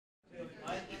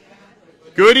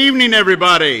Good evening,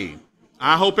 everybody.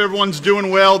 I hope everyone's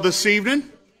doing well this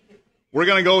evening. We're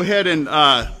going to go ahead and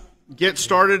get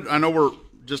started. I know we're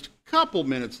just a couple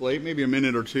minutes late, maybe a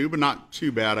minute or two, but not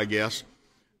too bad, I guess.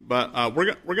 But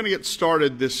we're going to get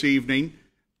started this evening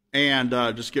and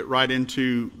just get right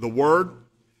into the Word.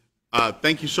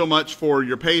 Thank you so much for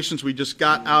your patience. We just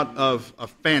got out of a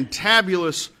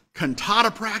fantabulous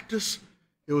cantata practice.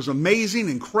 It was amazing,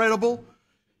 incredible.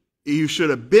 You should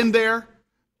have been there.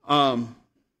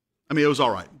 It was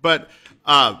all right. But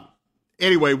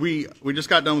anyway, we just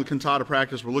got done with cantata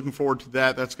practice. We're looking forward to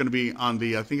that. That's going to be on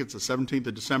I think it's the 17th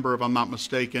of December, if I'm not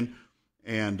mistaken.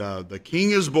 And the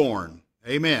King is born.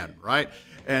 Amen, right?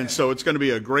 And so it's going to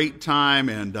be a great time.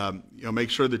 And, make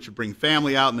sure that you bring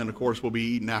family out. And then, of course, we'll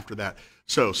be eating after that.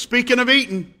 So speaking of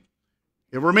eating,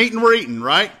 if we're meeting, we're eating,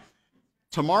 right?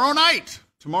 Tomorrow night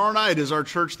is our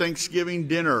church Thanksgiving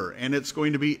dinner, and it's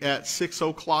going to be at 6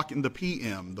 o'clock in the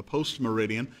p.m., the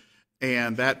post-meridian,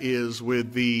 and that is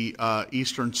with the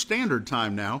Eastern Standard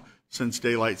Time now, since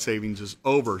daylight savings is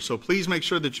over. So please make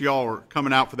sure that you all are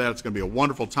coming out for that. It's going to be a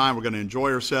wonderful time. We're going to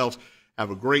enjoy ourselves,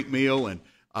 have a great meal, and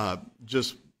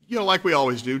just, like we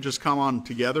always do, just come on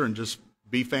together and just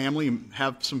be family and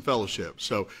have some fellowship.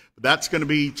 So that's going to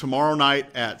be tomorrow night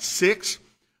at 6.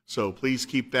 So please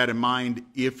keep that in mind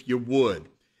if you would.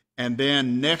 And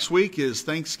then next week is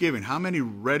Thanksgiving. How many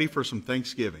ready for some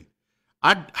Thanksgiving?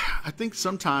 I think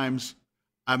sometimes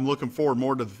I'm looking forward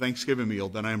more to the Thanksgiving meal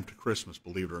than I am to Christmas,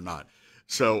 believe it or not.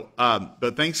 So,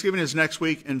 but Thanksgiving is next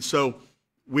week, and so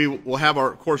we will have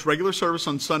our, of course, regular service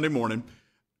on Sunday morning.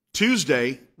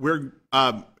 Tuesday,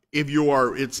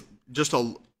 it's just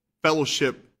a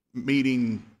fellowship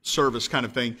meeting service kind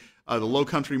of thing. The Low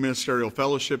Country Ministerial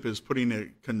Fellowship is putting a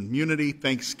community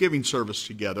Thanksgiving service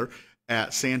together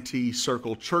at Santee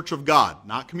Circle Church of God,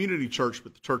 not community church,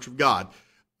 but the Church of God.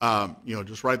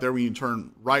 Just right there when you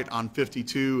turn right on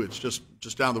 52. It's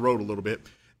just down the road a little bit.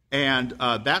 And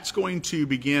that's going to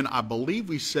begin, I believe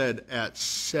we said at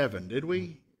 7. Did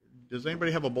we? Does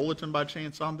anybody have a bulletin by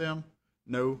chance on them?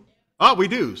 No? Oh, we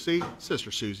do. See?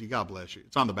 Sister Susie, God bless you.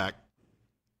 It's on the back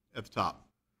at the top.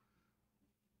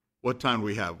 What time do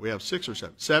we have? We have 6 or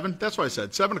 7. 7? That's what I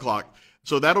said. 7 o'clock.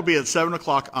 So that'll be at 7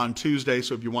 o'clock on Tuesday.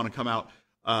 So if you want to come out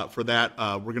for that,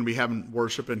 we're going to be having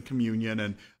worship and communion,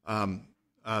 and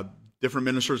different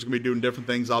ministers are going to be doing different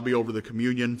things. I'll be over the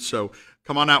communion. So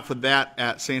come on out for that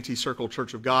at Santee Circle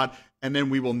Church of God. And then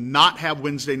we will not have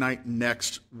Wednesday night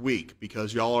next week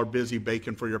because y'all are busy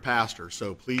baking for your pastor.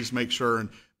 So please make sure and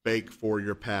bake for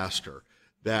your pastor.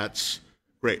 That's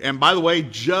great. And by the way,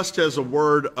 just as a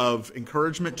word of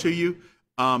encouragement to you,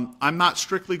 I'm not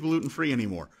strictly gluten-free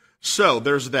anymore. So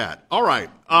there's that. All right.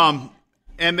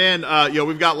 And then,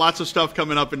 we've got lots of stuff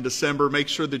coming up in December. Make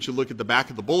sure that you look at the back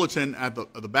of the bulletin. At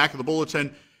the back of the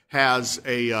bulletin has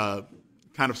a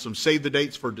kind of some save the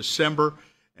dates for December.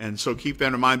 And so keep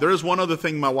that in mind. There is one other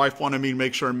thing my wife wanted me to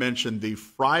make sure I mention. The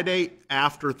Friday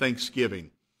after Thanksgiving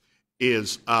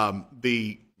is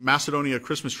the Macedonia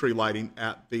Christmas tree lighting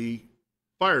at the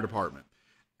fire department.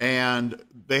 And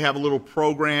they have a little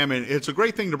program, and it's a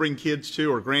great thing to bring kids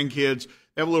to or grandkids.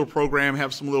 They have a little program,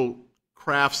 have some little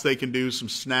crafts they can do, some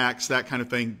snacks, that kind of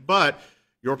thing. But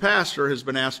your pastor has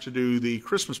been asked to do the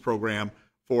Christmas program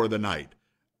for the night.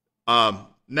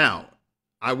 Now,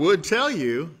 I would tell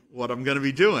you what I'm going to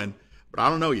be doing, but I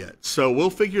don't know yet. So we'll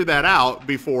figure that out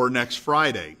before next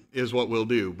Friday is what we'll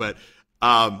do. But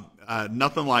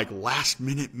nothing like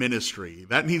last-minute ministry.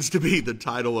 That needs to be the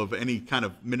title of any kind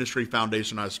of ministry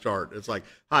foundation I start. It's like,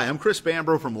 hi, I'm Chris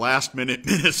Bambrough from Last Minute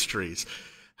Ministries.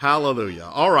 Hallelujah.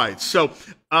 All right. So,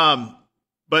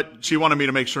 but she wanted me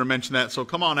to make sure to mention that. So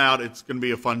come on out. It's going to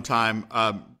be a fun time.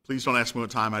 Please don't ask me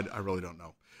what time. I really don't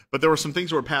know. But there were some things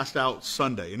that were passed out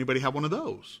Sunday. Anybody have one of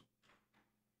those?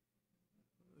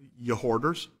 You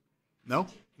hoarders? No?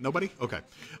 Nobody? Okay.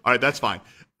 All right. That's fine.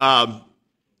 There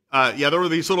were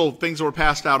these little things that were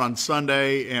passed out on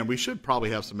Sunday, and we should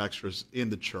probably have some extras in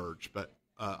the church. But,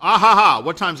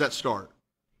 what time does that start?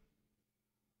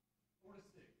 4 to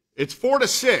 6. It's 4 to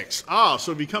 6. Oh,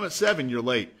 so if you come at 7, you're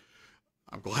late.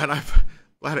 I'm glad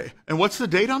and what's the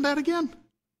date on that again?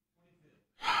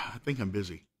 I think I'm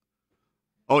busy.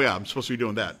 Oh, yeah, I'm supposed to be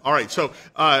doing that. All right, so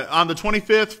on the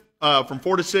 25th, from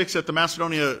 4 to 6 at the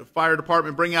Macedonia Fire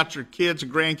Department, bring out your kids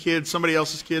and grandkids, somebody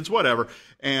else's kids, whatever,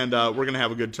 and we're going to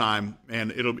have a good time.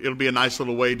 And it'll be a nice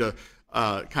little way to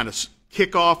kind of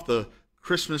kick off the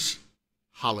Christmas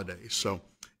holidays. So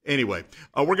anyway,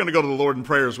 we're going to go to the Lord in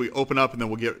prayer as we open up, and then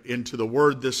we'll get into the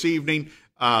Word this evening.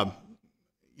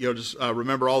 Just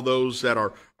remember all those that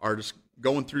are just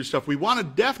going through stuff. We want to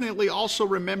definitely also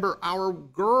remember our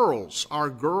girls. Our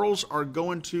girls are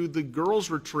going to the girls'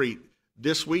 retreat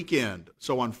this weekend.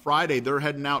 So on Friday, they're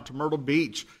heading out to Myrtle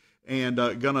Beach and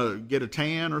going to get a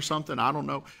tan or something. I don't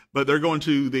know. But they're going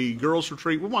to the girls'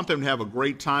 retreat. We want them to have a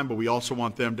great time, but we also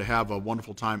want them to have a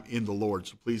wonderful time in the Lord.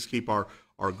 So please keep our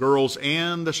girls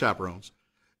and the chaperones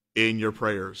in your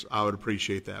prayers. I would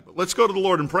appreciate that. But let's go to the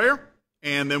Lord in prayer,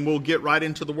 and then we'll get right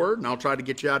into the Word, and I'll try to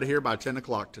get you out of here by 10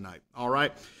 o'clock tonight. All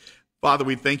right? Father,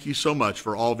 we thank you so much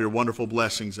for all of your wonderful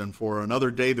blessings and for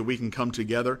another day that we can come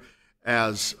together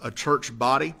as a church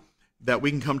body, that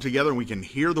we can come together and we can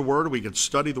hear the Word, we can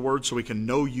study the Word so we can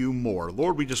know you more.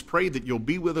 Lord, we just pray that you'll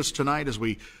be with us tonight as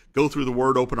we go through the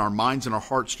Word, open our minds and our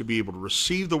hearts to be able to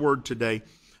receive the Word today.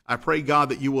 I pray, God,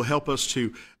 that you will help us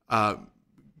to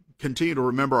continue to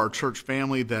remember our church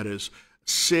family that is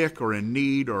sick or in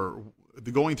need or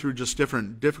going through just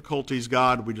different difficulties,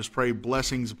 God. We just pray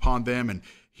blessings upon them and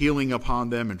healing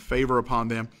upon them and favor upon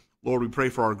them. Lord, we pray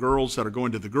for our girls that are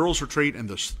going to the girls' retreat and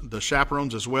the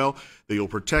chaperones as well, that you'll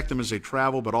protect them as they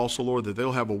travel, but also, Lord, that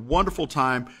they'll have a wonderful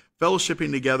time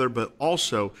fellowshipping together, but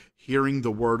also hearing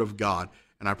the Word of God.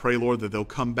 And I pray, Lord, that they'll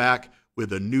come back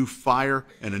with a new fire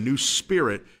and a new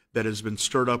spirit that has been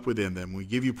stirred up within them. We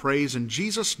give you praise in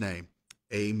Jesus' name.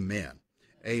 Amen.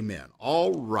 Amen.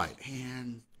 All right,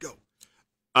 and go.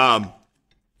 I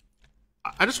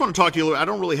just want to talk to you a little. I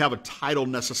don't really have a title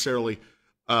necessarily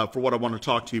for what I want to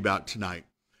talk to you about tonight.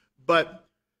 But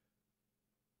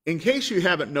in case you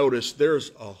haven't noticed,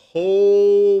 there's a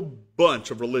whole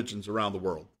bunch of religions around the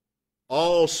world,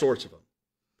 all sorts of them.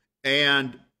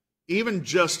 And even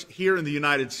just here in the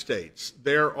United States,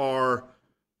 there are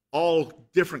all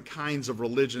different kinds of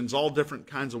religions, all different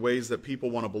kinds of ways that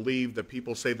people want to believe, that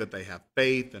people say that they have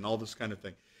faith and all this kind of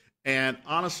thing. And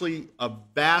honestly, a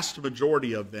vast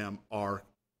majority of them are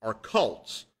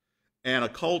cults. And a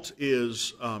cult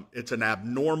is it's an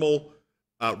abnormal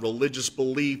religious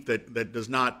belief that does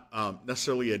not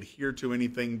necessarily adhere to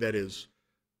anything that is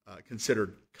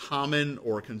considered common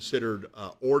or considered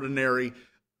ordinary.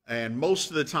 And most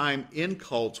of the time in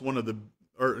cults,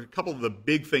 a couple of the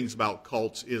big things about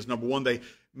cults is, number one, they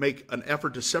make an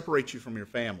effort to separate you from your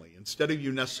family. Instead of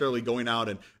you necessarily going out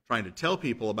and trying to tell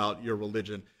people about your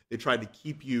religion, they try to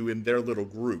keep you in their little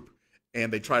group,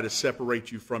 and they try to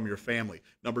separate you from your family.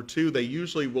 Number two, they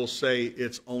usually will say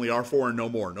it's only our four and no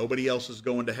more. Nobody else is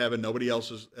going to heaven. Nobody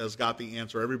else has got the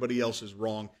answer. Everybody else is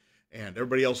wrong, and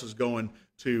everybody else is going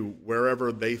to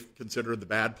wherever they consider the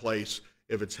bad place,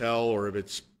 if it's hell or if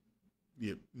it's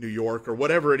New York or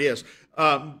whatever it is.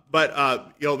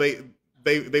 But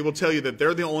they will tell you that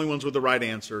they're the only ones with the right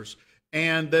answers.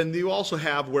 And then you also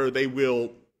have where they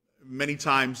will, many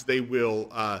times they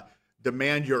will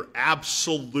demand your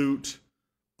absolute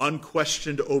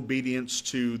unquestioned obedience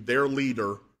to their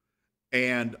leader,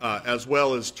 and as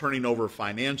well as turning over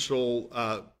financial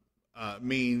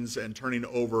means and turning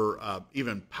over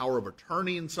even power of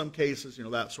attorney in some cases,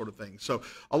 that sort of thing. So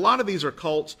a lot of these are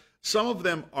cults. Some of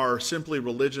them are simply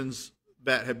religions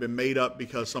that have been made up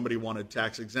because somebody wanted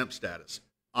tax-exempt status,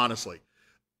 honestly.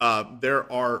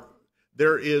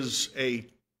 There is a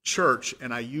church,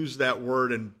 and I use that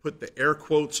word and put the air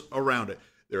quotes around it.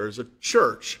 There is a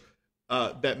church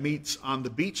that meets on the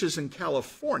beaches in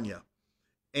California,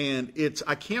 and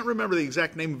I can't remember the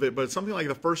exact name of it, but it's something like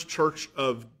the First Church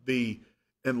of the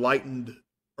Enlightened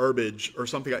Herbage or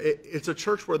something. It's a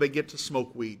church where they get to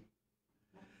smoke weed.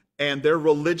 And their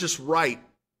religious rite,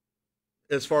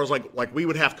 as far as like we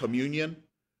would have communion,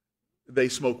 they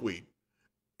smoke weed.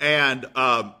 And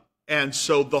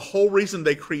so the whole reason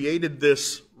they created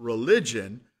this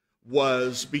religion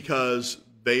was because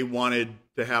they wanted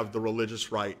to have the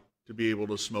religious right to be able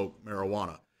to smoke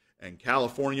marijuana. And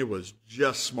California was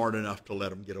just smart enough to let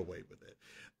them get away with it.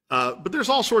 But there's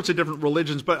all sorts of different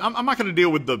religions, but I'm not going to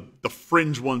deal with the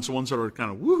fringe ones, the ones that are kind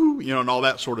of woohoo, and all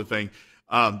that sort of thing.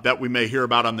 That we may hear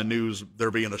about on the news,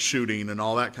 there being a shooting and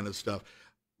all that kind of stuff.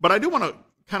 But I do want to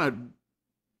kind of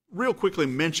real quickly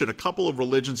mention a couple of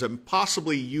religions that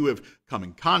possibly you have come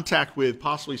in contact with,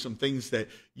 possibly some things that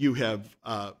you have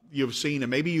seen, and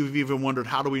maybe you've even wondered,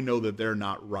 how do we know that they're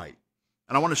not right?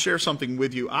 And I want to share something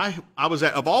with you. I was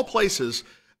at, of all places,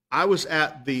 I was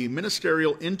at the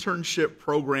Ministerial Internship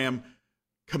Program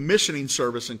commissioning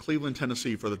service in Cleveland,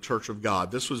 Tennessee for the Church of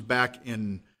God. This was back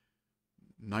in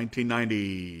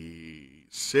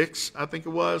 1996, I think it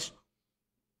was,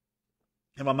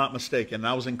 if I'm not mistaken. And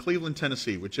I was in Cleveland,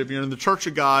 Tennessee, which if you're in the Church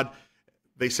of God,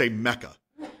 they say Mecca.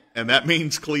 And that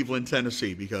means Cleveland,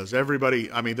 Tennessee, because everybody,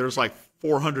 there's like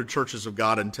 400 churches of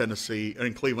God in Tennessee,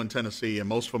 in Cleveland, Tennessee, and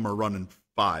most of them are running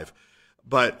 5.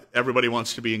 but everybody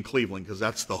wants to be in Cleveland because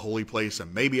that's the holy place,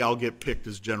 and maybe I'll get picked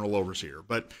as general overseer.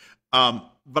 But I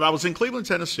was in Cleveland,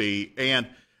 Tennessee, and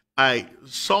I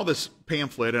saw this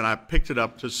pamphlet, and I picked it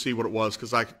up to see what it was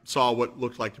because I saw what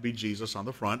looked like to be Jesus on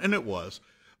the front, and it was.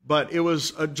 But it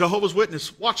was a Jehovah's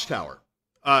Witness watchtower.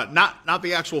 Not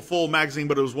the actual full magazine,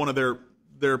 but it was one of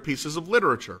their pieces of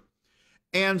literature.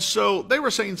 And so they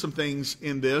were saying some things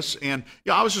in this, and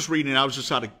I was just reading it. I was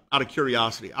just out of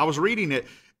curiosity. I was reading it,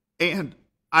 and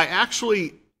I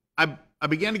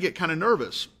began to get kind of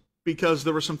nervous because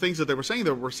there were some things that they were saying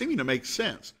that were seeming to make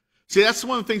sense. See, that's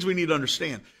one of the things we need to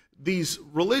understand. These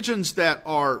religions that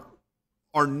are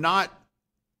not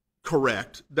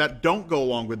correct, that don't go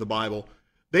along with the Bible,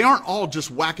 they aren't all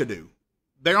just wackadoo.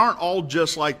 They aren't all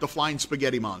just like the flying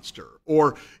spaghetti monster,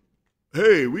 or,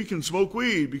 hey, we can smoke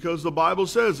weed because the Bible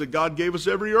says that God gave us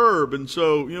every herb, and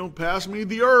so, pass me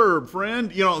the herb,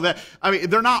 friend.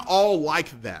 They're not all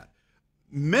like that.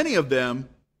 Many of them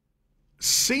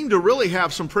seem to really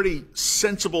have some pretty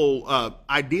sensible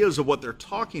ideas of what they're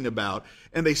talking about,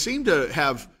 and they seem to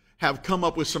have come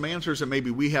up with some answers that maybe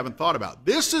we haven't thought about.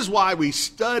 This is why we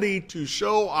study to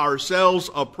show ourselves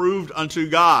approved unto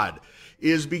God,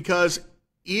 is because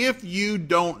if you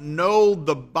don't know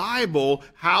the Bible,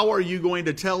 how are you going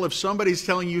to tell if somebody's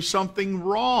telling you something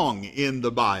wrong in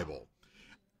the Bible?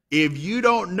 If you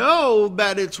don't know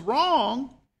that it's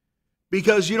wrong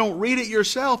because you don't read it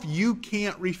yourself, you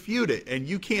can't refute it and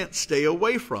you can't stay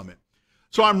away from it.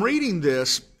 So I'm reading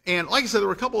this, and like I said, there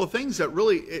were a couple of things that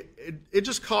really, it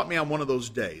just caught me on one of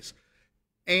those days.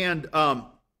 And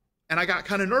I got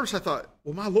kind of nervous. I thought,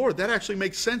 well, my Lord, that actually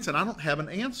makes sense, and I don't have an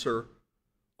answer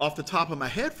off the top of my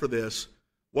head for this.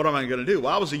 What am I going to do?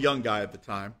 Well, I was a young guy at the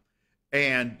time,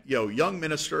 and young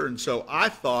minister, and so I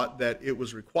thought that it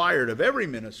was required of every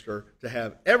minister to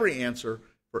have every answer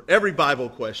for every Bible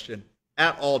question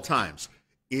at all times.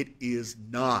 It is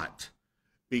not,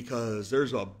 because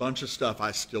there's a bunch of stuff I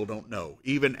still don't know,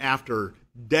 even after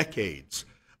decades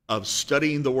of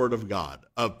studying the Word of God,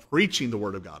 of preaching the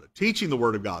Word of God, of teaching the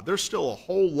Word of God. There's still a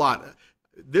whole lot.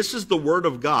 This is the Word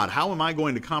of God. How am I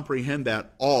going to comprehend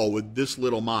that all with this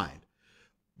little mind?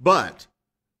 But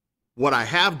what I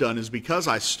have done is, because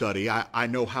I study, I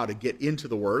know how to get into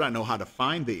the Word. I know how to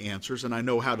find the answers, and I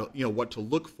know how to, what to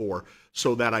look for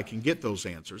so that I can get those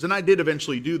answers. And I did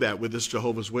eventually do that with this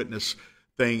Jehovah's Witness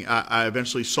thing. I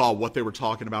eventually saw what they were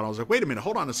talking about. I was like, wait a minute,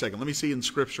 hold on a second. Let me see in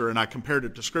Scripture. And I compared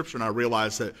it to Scripture, and I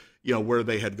realized that, where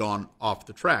they had gone off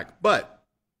the track. But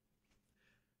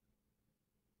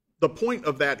the point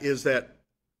of that is that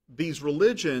these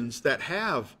religions that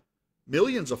have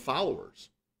millions of followers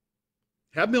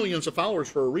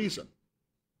for a reason,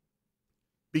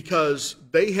 because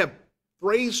they have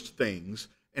phrased things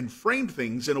and framed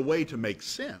things in a way to make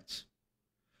sense.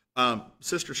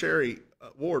 Sister Sherry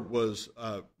Ward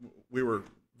we were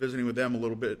visiting with them a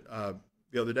little bit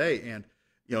the other day, and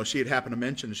she had happened to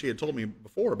mention, she had told me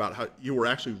before about how you were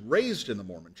actually raised in the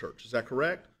Mormon church. Is that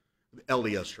correct? The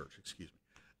LDS church, excuse me.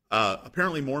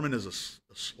 Apparently Mormon is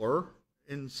a slur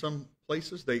in some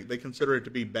places. They consider it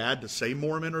to be bad to say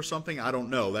Mormon or something. I don't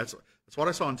know. That's what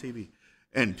I saw on TV.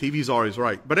 And TV's always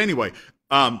right. But anyway,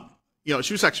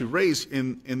 she was actually raised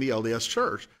in the LDS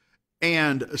church.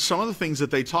 And some of the things that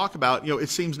they talk about, it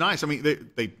seems nice. I mean,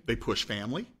 they push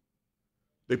family.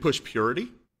 They push purity.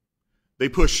 They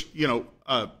push,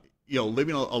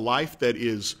 living a life that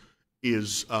is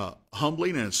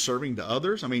humbling and is serving to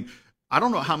others. I mean, I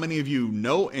don't know how many of you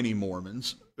know any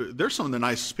Mormons. They're some of the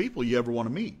nicest people you ever want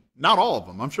to meet. Not all of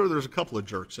them. I'm sure there's a couple of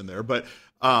jerks in there, but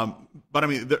I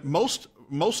mean, most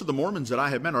of the Mormons that I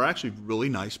have met are actually really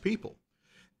nice people.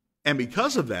 And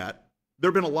because of that, there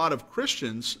have been a lot of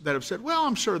Christians that have said, well,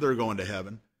 I'm sure they're going to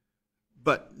heaven,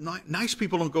 but nice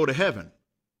people don't go to heaven.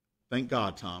 Thank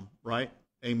God, Tom, right?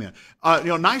 Amen.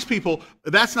 Nice people,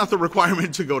 that's not the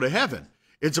requirement to go to heaven.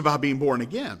 It's about being born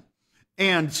again.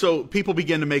 And so people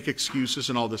begin to make excuses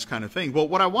and all this kind of thing. Well,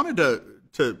 what I wanted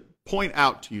to point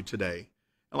out to you today,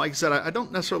 and like I said, I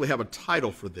don't necessarily have a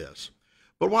title for this,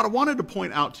 but what I wanted to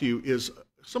point out to you is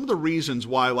some of the reasons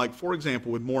why, like, for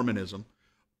example, with Mormonism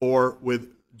or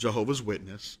with Jehovah's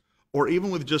Witness, or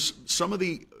even with just some of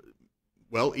the,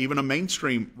 well, even a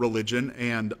mainstream religion,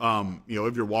 and,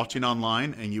 if you're watching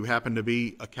online and you happen to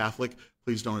be a Catholic,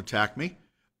 please don't attack me.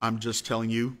 I'm just telling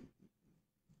you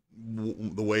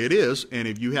the way it is. And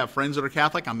if you have friends that are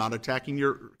Catholic, I'm not attacking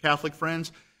your Catholic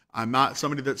friends. I'm not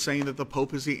somebody that's saying that the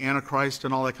Pope is the Antichrist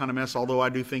and all that kind of mess, although I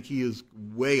do think he is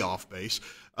way off base,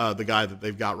 the guy that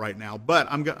they've got right now. But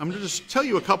I'm going to just tell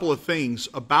you a couple of things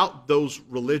about those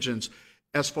religions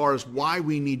as far as why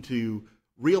we need to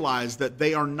realize that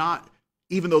they are not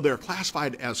even though they're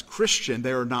classified as Christian,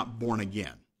 they are not born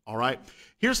again. All right?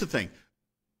 Here's the thing.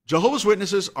 Jehovah's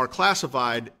Witnesses are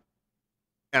classified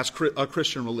as a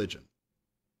Christian religion,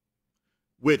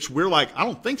 which we're like, I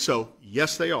don't think so.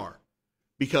 Yes, they are.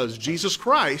 Because Jesus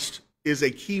Christ is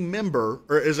a key member,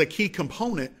 or is a key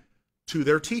component to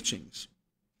their teachings.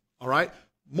 All right?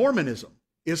 Mormonism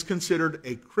is considered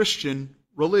a Christian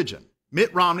religion.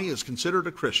 Mitt Romney is considered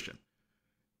a Christian.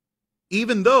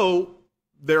 Even though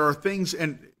there are things,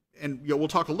 and we'll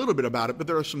talk a little bit about it, but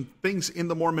there are some things in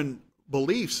the Mormon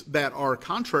beliefs that are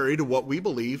contrary to what we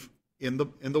believe in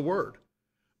the Word.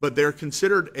 But they're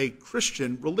considered a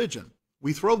Christian religion.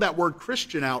 We throw that word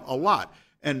Christian out a lot.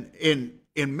 And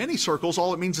in many circles,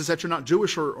 all it means is that you're not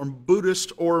Jewish or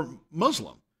Buddhist or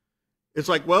Muslim. It's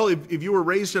like, well, if you were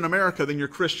raised in America, then you're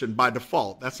Christian by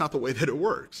default. That's not the way that it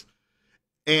works.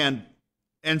 And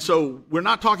so we're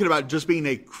not talking about just being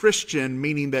a Christian,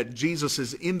 meaning that Jesus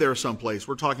is in there someplace.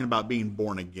 We're talking about being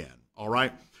born again, all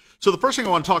right? So the first thing I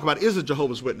want to talk about is the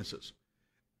Jehovah's Witnesses.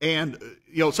 And,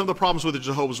 some of the problems with the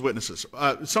Jehovah's Witnesses.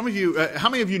 Some of you, how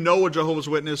many of you know a Jehovah's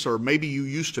Witness, or maybe you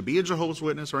used to be a Jehovah's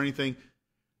Witness or anything?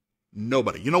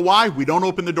 Nobody. You know why? We don't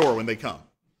open the door when they come.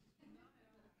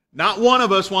 Not one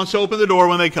of us wants to open the door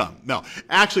when they come. No,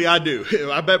 actually I do.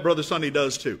 I bet Brother Sunday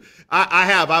does too.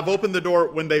 I've opened the door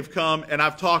when they've come, and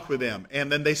I've talked with them,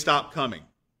 and then they stop coming.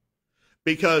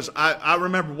 Because I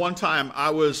remember one time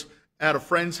I was at a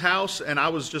friend's house, and I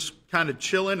was just kind of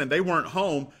chilling, and they weren't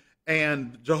home,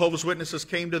 and Jehovah's Witnesses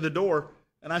came to the door,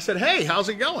 and I said, "Hey, how's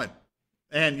it going?"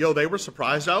 And they were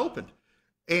surprised I opened.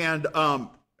 And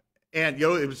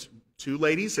it was two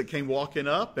ladies that came walking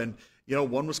up, and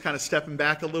one was kind of stepping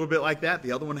back a little bit like that.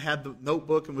 The other one had the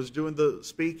notebook and was doing the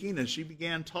speaking, and she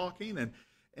began talking,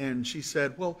 and she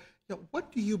said, "Well,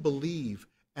 what do you believe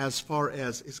as far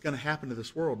as is going to happen to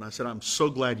this world?" And I said, "I'm so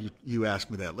glad you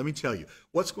asked me that. Let me tell you,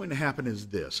 what's going to happen is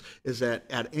this, is that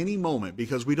at any moment,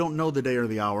 because we don't know the day or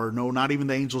the hour, no, not even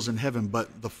the angels in heaven,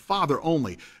 but the Father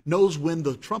only knows when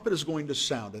the trumpet is going to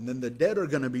sound, and then the dead are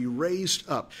going to be raised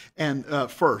up, and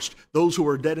first, those who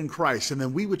are dead in Christ, and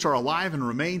then we which are alive and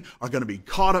remain are going to be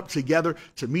caught up together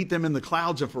to meet them in the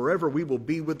clouds, and forever we will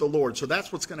be with the Lord." So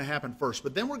that's what's going to happen first.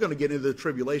 But then we're going to get into the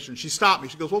tribulation. She stopped me.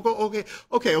 She goes, "Well,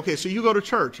 okay, so you go to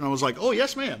church." And I was like, "Oh,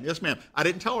 yes, ma'am. Yes, ma'am." I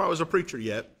didn't tell her I was a preacher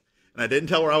yet, and I didn't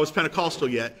tell her I was Pentecostal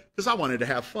yet, because I wanted to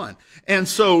have fun. And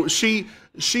so she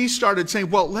started saying,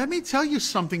 "Well, let me tell you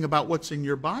something about what's in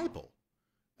your Bible."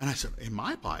 And I said, "In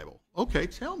my Bible? Okay,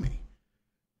 tell me."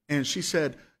 And she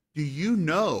said, "Do you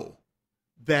know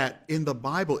that in the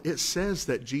Bible it says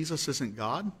that Jesus isn't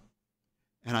God?"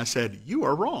 And I said, "You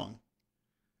are wrong."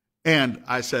 And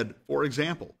I said, for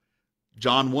example,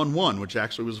 John 1:1, which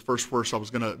actually was the first verse I was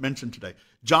going to mention today.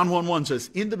 John 1:1 says,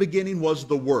 "In the beginning was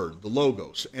the Word," the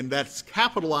Logos. And that's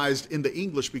capitalized in the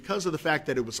English because of the fact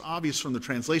that it was obvious from the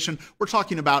translation. We're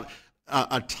talking about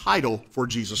a title for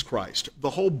Jesus Christ. The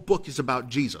whole book is about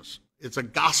Jesus. It's a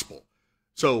gospel.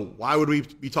 So why would we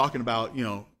be talking about,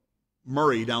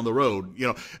 Murray down the road?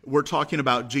 We're talking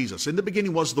about Jesus. In the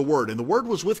beginning was the Word, and the Word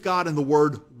was with God, and the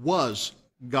Word was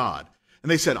God.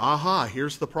 And they said, "Aha,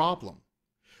 here's the problem.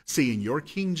 See, in your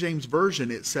King James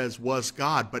Version, it says was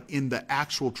God, but in the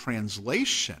actual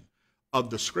translation of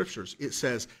the Scriptures, it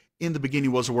says, in the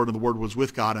beginning was the Word, and the Word was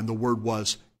with God, and the Word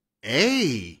was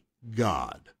a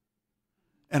God."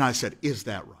 And I said, "Is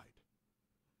that right?"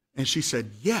 And she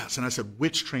said, "Yes." And I said,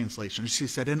 "Which translation?" And she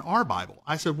said, "In our Bible."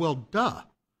 I said, "Well, duh.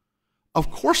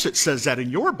 Of course it says that in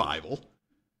your Bible.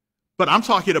 But I'm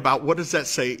talking about, what does that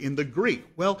say in the Greek?"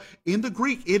 "Well, in the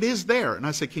Greek, it is there." And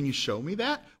I said, "Can you show me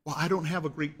that?" "Well, I don't have a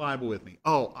Greek Bible with me."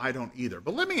 "Oh, I don't either.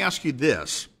 But let me ask you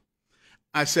this."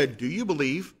 I said, "Do you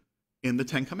believe in the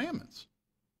Ten Commandments?"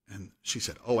 And she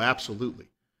said, "Oh, absolutely."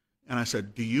 And I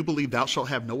said, "Do you believe thou shalt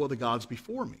have no other gods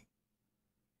before me?"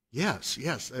 Yes,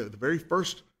 the very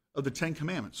first of the Ten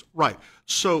Commandments. Right.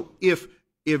 So if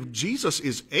Jesus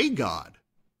is a God,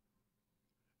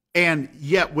 and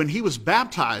yet when he was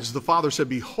baptized, the Father said,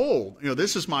 "Behold,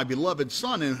 this is my beloved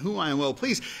Son in whom I am well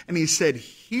pleased." And he said,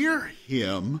 "Hear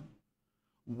him."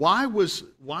 Why was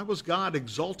God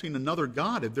exalting another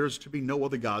God if there's to be no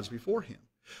other gods before him?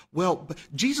 Well, but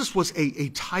Jesus was a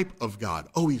type of God.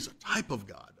 Oh, he's a type of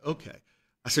God. Okay.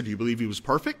 I said, "Do you believe he was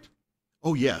perfect?"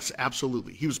 "Oh, yes,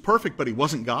 absolutely. He was perfect, but he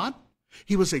wasn't God.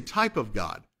 He was a type of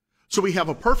God." So we have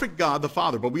a perfect God, the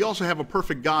Father, but we also have a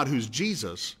perfect God who's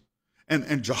Jesus.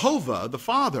 And Jehovah, the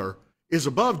Father, is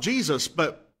above Jesus,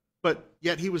 but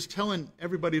yet he was telling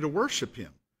everybody to worship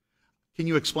him. Can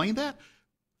you explain that?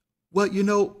 "Well,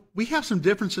 we have some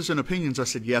differences in opinions." I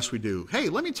said, "Yes, we do. Hey,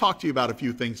 let me talk to you about a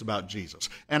few things about Jesus."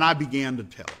 And I began to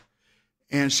tell her.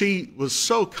 And she was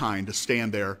so kind to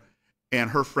stand there, and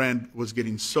her friend was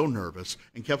getting so nervous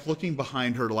and kept looking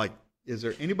behind her like, is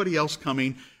there anybody else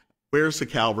coming? Where's the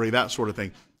cavalry? That sort of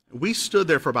thing. We stood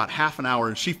there for about half an hour,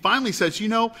 and she finally says, you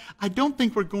know, I don't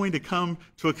think we're going to come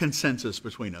to a consensus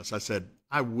between us. I said,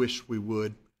 I wish we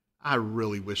would. I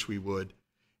really wish we would.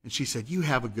 And she said, you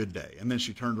have a good day. And then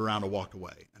she turned around and walked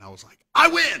away. And I was like, I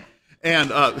win!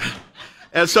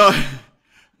 And so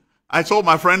I told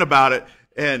my friend about it,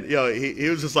 and he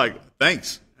was just like,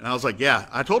 thanks. And I was like, yeah,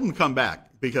 I told him to come back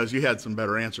because you had some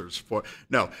better answers for it.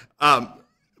 No.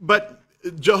 But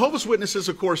Jehovah's Witnesses,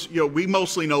 of course, we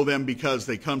mostly know them because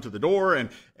they come to the door, and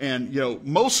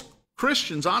most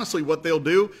Christians, honestly, what they'll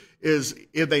do is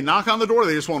if they knock on the door,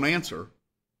 they just won't answer,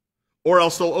 or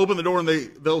else they'll open the door and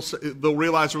they'll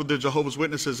realize they're the Jehovah's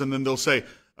Witnesses, and then they'll say,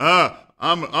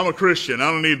 I'm a Christian,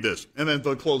 I don't need this, and then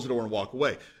they'll close the door and walk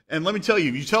away. And let me tell you,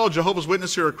 if you tell a Jehovah's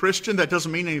Witness you're a Christian, that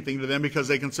doesn't mean anything to them because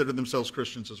they consider themselves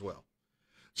Christians as well.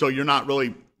 So you're not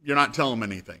telling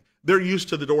them anything. They're used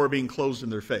to the door being closed in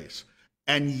their face.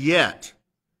 And yet,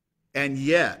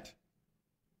 the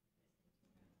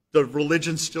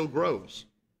religion still grows.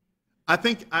 I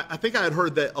think I had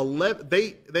heard that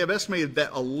they have estimated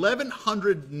that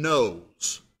 1,100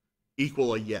 no's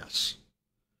equal a yes.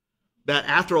 That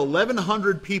after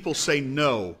 1,100 people say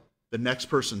no, the next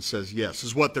person says yes,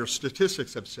 is what their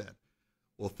statistics have said.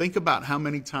 Well, think about how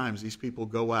many times these people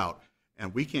go out,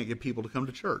 and we can't get people to come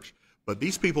to church. But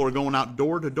these people are going out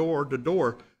door to door to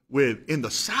door in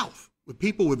the South with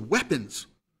people with weapons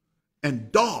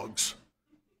and dogs.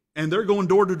 And they're going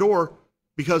door to door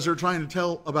because they're trying to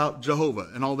tell about Jehovah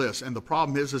and all this. And the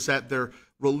problem is that their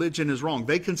religion is wrong.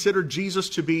 They consider Jesus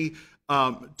to be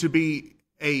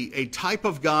a type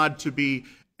of God, to be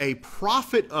a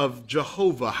prophet of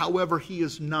Jehovah. However, he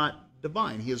is not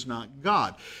divine. He is not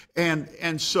God.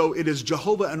 And so it is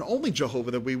Jehovah and only Jehovah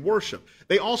that we worship.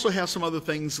 They also have some other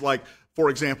things like,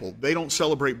 for example, they don't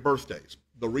celebrate birthdays.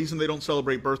 The reason they don't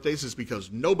celebrate birthdays is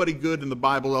because nobody good in the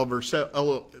Bible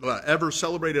ever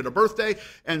celebrated a birthday,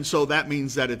 and so that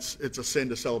means that it's a sin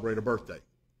to celebrate a birthday.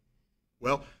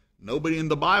 Well, nobody in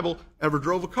the Bible ever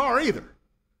drove a car either.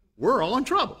 We're all in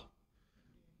trouble.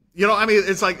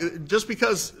 It's like just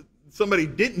because somebody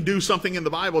didn't do something in the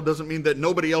Bible doesn't mean that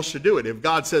nobody else should do it. If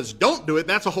God says don't do it,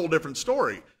 that's a whole different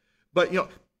story. But,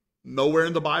 nowhere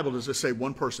in the Bible does it say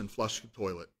one person flushed the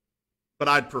toilet. But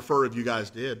I'd prefer if you guys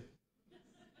did.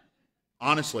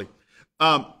 Honestly.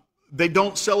 They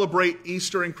don't celebrate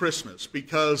Easter and Christmas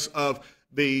because of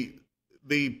the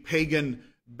pagan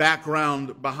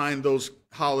background behind those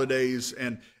holidays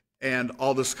and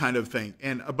all this kind of thing.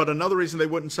 But another reason they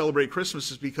wouldn't celebrate Christmas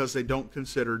is because they don't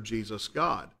consider Jesus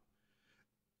God.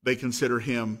 They consider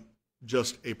him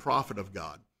just a prophet of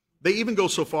God. They even go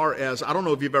so far as, I don't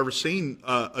know if you've ever seen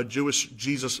a Jehovah's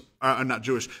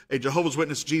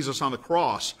Witness Jesus on the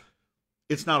cross.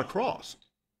 It's not a cross.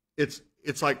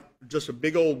 It's like just a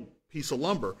big old piece of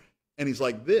lumber, and he's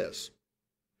like this.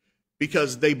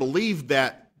 Because they believe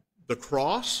that the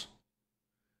cross,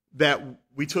 that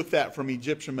we took that from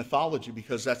Egyptian mythology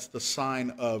because that's the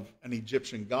sign of an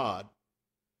Egyptian god.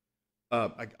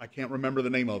 I can't remember the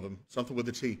name of him, something with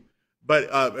a T.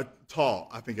 But Tall,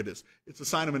 I think it is. It's a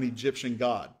sign of an Egyptian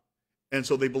god. And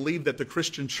so they believe that the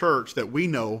Christian church that we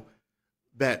know,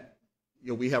 that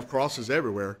we have crosses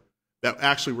everywhere, that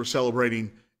actually we're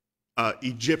celebrating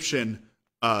Egyptian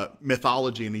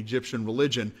mythology and Egyptian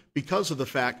religion because of the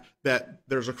fact that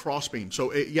there's a crossbeam.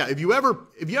 So if you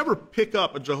ever pick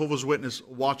up a Jehovah's Witness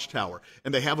watchtower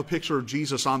and they have a picture of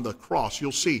Jesus on the cross,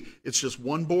 you'll see it's just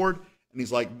one board and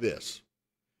he's like this.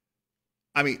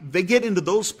 I mean, they get into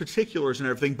those particulars and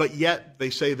everything, but yet they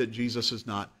say that Jesus is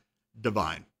not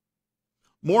divine.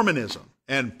 Mormonism,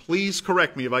 and please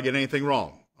correct me if I get anything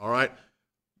wrong, all right?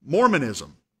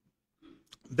 Mormonism,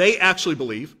 they actually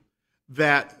believe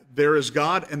that there is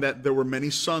God and that there were many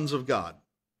sons of God,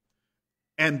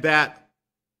 and that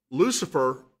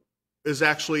Lucifer is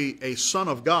actually a son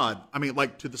of God, I mean,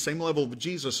 like to the same level of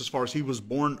Jesus as far as he was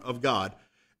born of God,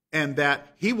 and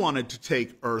that he wanted to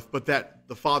take earth, but that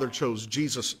the Father chose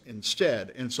Jesus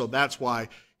instead, and so that's why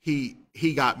he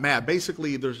got mad.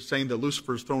 Basically, they're saying that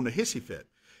Lucifer's thrown a hissy fit,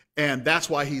 and that's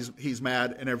why he's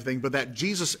mad and everything, but that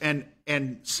Jesus and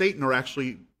Satan are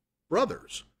actually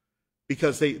brothers,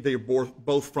 because they're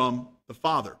both from the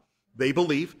Father. They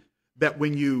believe that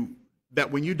when you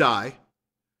die,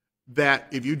 that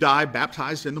if you die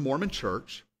baptized in the Mormon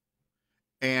Church,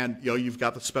 and you've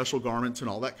got the special garments and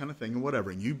all that kind of thing and whatever,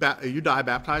 and you die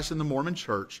baptized in the Mormon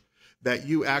Church, that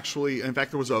you actually, in fact,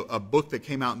 there was a book that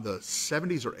came out in the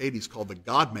 70s or 80s called The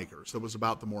God Makers that was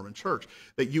about the Mormon Church,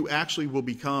 that you actually will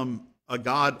become a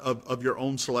god of your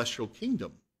own celestial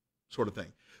kingdom, sort of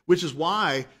thing. Which is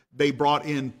why they brought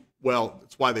in, well,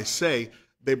 it's why they say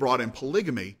they brought in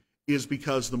polygamy, is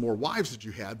because the more wives that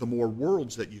you had, the more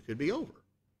worlds that you could be over.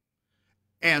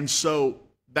 And so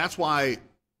that's why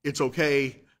it's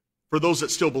okay for those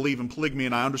that still believe in polygamy,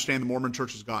 and I understand the Mormon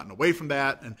church has gotten away from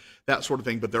that and that sort of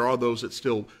thing, but there are those that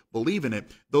still believe in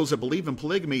it. Those that believe in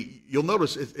polygamy, you'll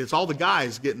notice it's all the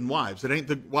guys getting wives. It ain't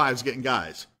the wives getting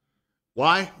guys.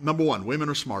 Why? Number one, women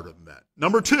are smarter than that.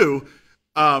 Number two,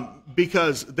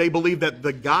 because they believe that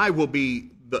the guy will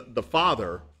be the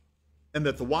father and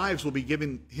that the wives will be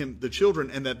giving him the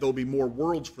children and that there'll be more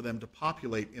worlds for them to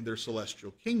populate in their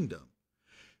celestial kingdom.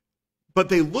 But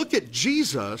they look at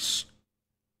Jesus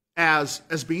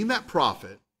as being that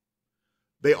prophet.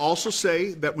 They also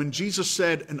say that when Jesus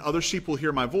said, "And other sheep will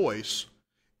hear my voice,"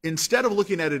 instead of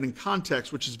looking at it in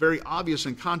context, which is very obvious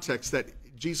in context that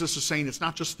Jesus is saying it's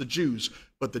not just the Jews,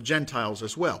 but the Gentiles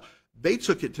as well. They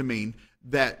took it to mean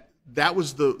that that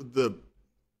was the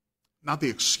not the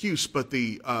excuse, but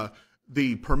the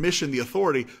permission, the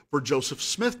authority for Joseph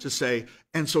Smith to say,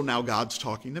 and so now God's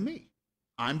talking to me.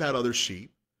 I'm that other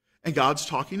sheep, and God's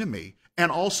talking to me.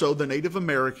 And also the Native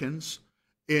Americans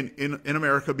in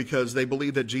America, because they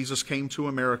believe that Jesus came to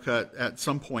America at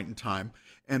some point in time,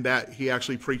 and that he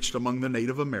actually preached among the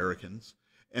Native Americans.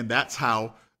 And that's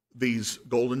how these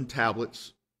golden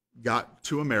tablets got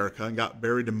to America and got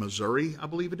buried in Missouri, I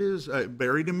believe it is,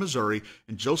 buried in Missouri,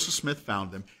 and Joseph Smith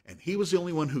found them, and he was the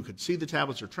only one who could see the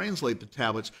tablets or translate the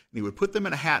tablets, and he would put them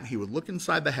in a hat, and he would look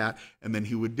inside the hat, and then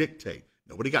he would dictate.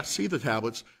 Nobody got to see the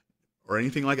tablets or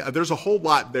anything like that. There's a whole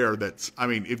lot there that's, I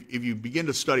mean, if you begin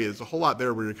to study it, there's a whole lot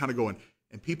there where you're kind of going,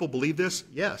 and people believe this?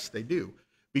 Yes, they do,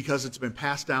 because it's been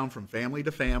passed down from family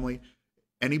to family.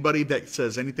 Anybody that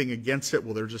says anything against it,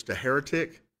 well, they're just a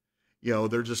heretic. You know,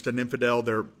 they're just an infidel.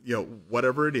 They're, you know,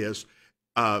 whatever it is.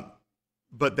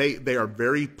 But they are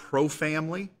very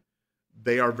pro-family.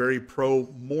 They are very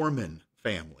pro-Mormon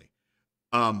family.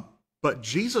 But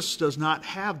Jesus does not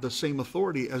have the same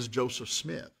authority as Joseph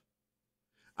Smith.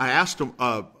 I asked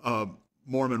a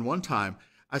Mormon one time,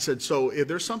 I said, so if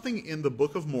there's something in the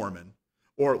Book of Mormon,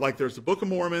 or like there's the Book of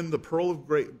Mormon, the Pearl of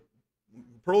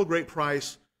Great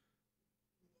Price,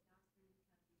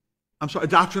 I'm sorry,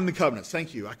 Doctrine and the Covenants.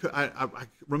 Thank you. I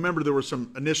remember there were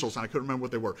some initials, and I couldn't remember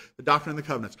what they were. The Doctrine and the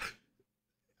Covenants.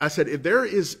 I said, if there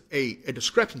is a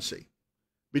discrepancy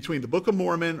between the Book of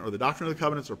Mormon or the Doctrine of the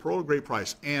Covenants or Pearl of Great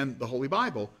Price and the Holy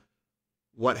Bible,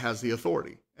 what has the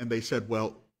authority? And they said,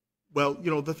 well, you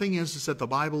know, the thing is that the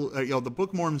Bible, you know, the Book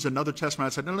of Mormon is another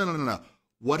testament. I said, no.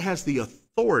 What has the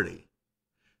authority?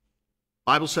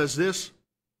 Bible says this.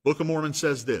 Book of Mormon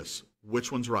says this.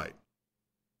 Which one's right?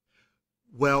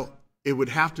 Well, it would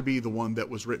have to be the one that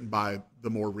was written by the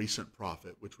more recent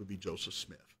prophet, which would be Joseph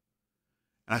Smith.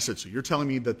 And I said, so you're telling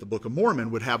me that the Book of Mormon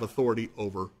would have authority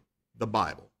over the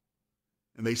Bible?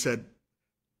 And they said,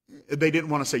 they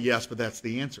didn't want to say yes, but that's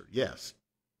the answer. Yes.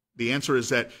 The answer is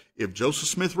that if Joseph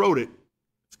Smith wrote it,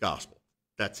 it's gospel.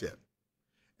 That's it.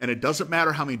 And it doesn't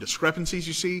matter how many discrepancies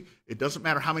you see. It doesn't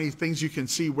matter how many things you can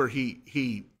see where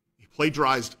he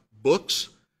plagiarized books,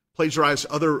 plagiarized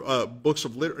other books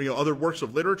of other works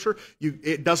of literature.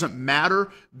 It doesn't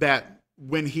matter that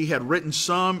when he had written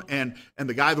some, and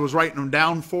the guy that was writing them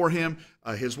down for him,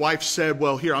 his wife said,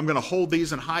 well, here, I'm going to hold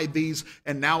these and hide these,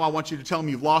 and now I want you to tell him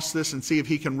you've lost this and see if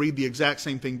he can read the exact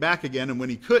same thing back again. And when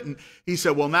he couldn't, he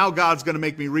said, well, now God's going to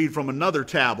make me read from another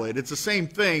tablet. It's the same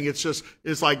thing.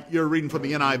 It's like you're reading from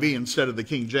the NIV instead of the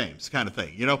King James kind of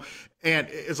thing, you know? And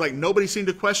it's like nobody seemed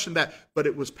to question that, but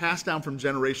it was passed down from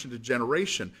generation to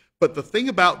generation. But the thing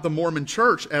about the Mormon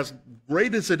church, as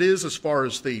great as it is as far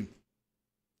as the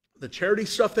charity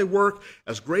stuff they work,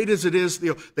 as great as it is,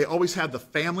 you know, they always have the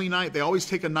family night. They always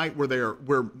take a night where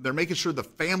they're making sure the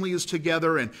family is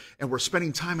together and we're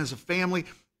spending time as a family,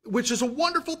 which is a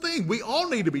wonderful thing. We all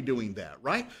need to be doing that,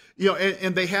 right? You know,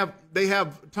 and they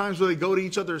have times where they go to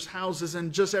each other's houses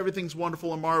and just everything's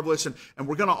wonderful and marvelous, and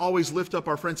we're going to always lift up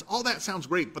our friends. All that sounds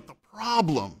great, but the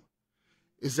problem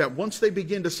is that once they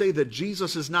begin to say that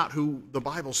Jesus is not who the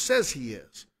Bible says he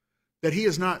is, that he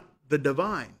is not the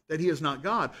divine, that he is not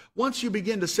God, once you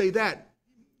begin to say that,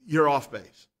 you're off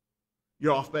base.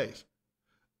 You're off base.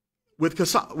 With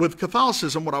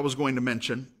Catholicism, what I was going to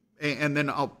mention, and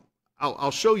then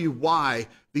I'll show you why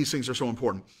these things are so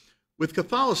important. With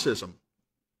Catholicism,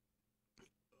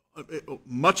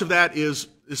 much of that is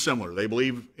similar. They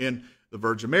believe in the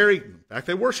Virgin Mary. In fact,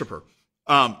 they worship her.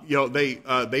 You know,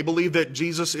 they believe that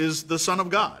Jesus is the Son of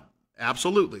God.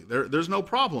 Absolutely. There's no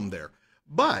problem there.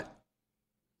 But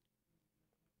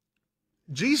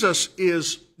Jesus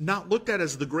is not looked at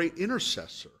as the great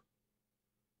intercessor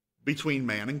between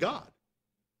man and God.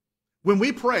 When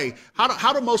we pray,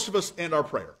 how do most of us end our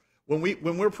prayer? When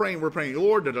we're praying,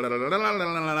 Lord, da, da, da, da, da, da,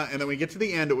 da, da, and then we get to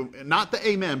the end, not the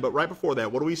amen, but right before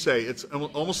that, what do we say? It's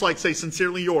almost like say,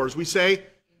 sincerely yours. We say,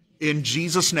 in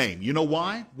Jesus' name. You know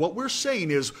why? What we're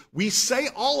saying is we say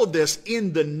all of this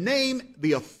in the name,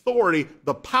 the authority,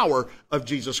 the power of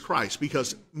Jesus Christ,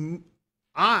 because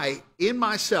I, in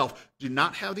myself, do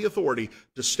not have the authority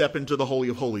to step into the Holy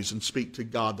of Holies and speak to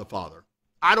God the Father.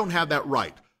 I don't have that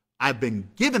right. I've been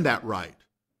given that right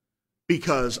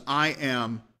because I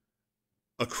am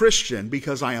a Christian,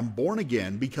 because I am born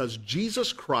again, because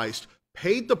Jesus Christ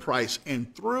paid the price,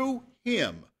 and through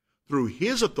him, through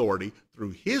his authority,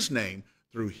 through his name,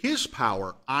 through his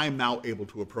power, I'm now able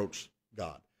to approach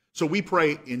God. So we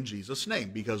pray in Jesus'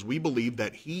 name because we believe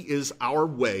that he is our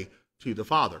way to the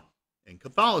Father. In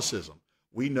Catholicism,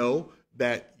 we know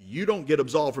that you don't get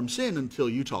absolved from sin until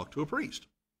you talk to a priest.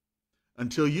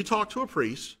 Until you talk to a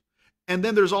priest. And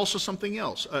then there's also something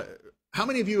else. How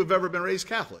many of you have ever been raised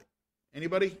Catholic?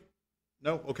 Anybody?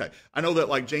 No? Okay. I know that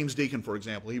like James Deacon, for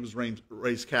example, he was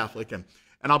raised Catholic. And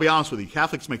I'll be honest with you,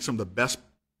 Catholics make some of the best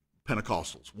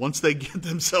Pentecostals. Once they get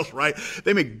themselves right,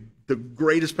 they make the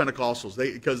greatest Pentecostals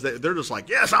because they're just like,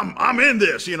 yes, I'm in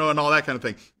this, and all that kind of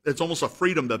thing. It's almost a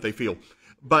freedom that they feel.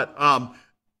 But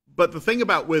the thing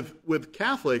about with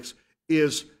Catholics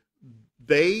is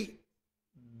they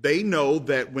know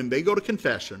that when they go to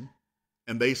confession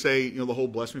and they say, the whole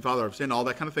bless me, Father, I've sinned, all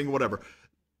that kind of thing, whatever,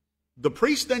 the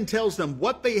priest then tells them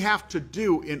what they have to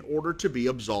do in order to be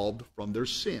absolved from their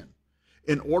sin.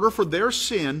 In order for their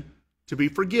sin to be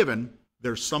forgiven,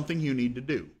 there's something you need to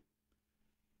do.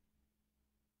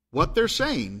 What they're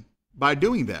saying by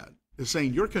doing that is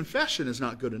saying your confession is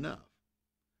not good enough.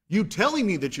 You telling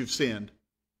me that you've sinned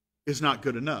is not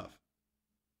good enough.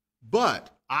 But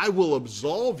I will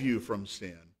absolve you from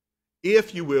sin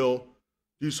if you will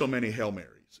do so many Hail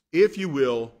Marys, if you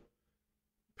will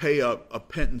pay a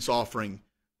penance offering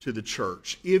to the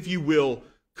church, if you will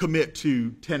commit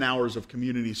to 10 hours of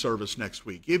community service next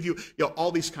week, if you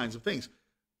all these kinds of things.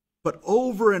 But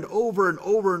over and over and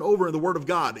over and over in the Word of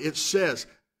God, it says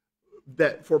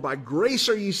that for by grace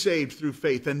are ye saved through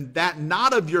faith, and that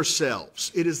not of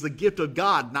yourselves. It is the gift of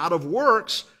God, not of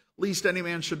works, lest any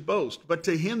man should boast. But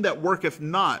to him that worketh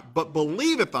not, but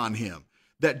believeth on him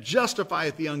that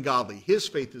justifieth the ungodly, his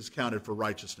faith is counted for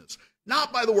righteousness.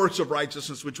 Not by the works of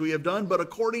righteousness which we have done, but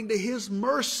according to his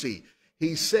mercy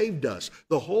he saved us.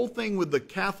 The whole thing with the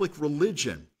Catholic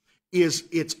religion is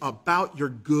it's about your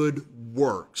good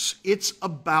works. It's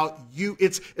about you.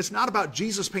 It's not about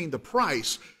Jesus paying the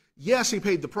price. Yes, he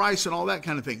paid the price and all that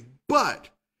kind of thing, but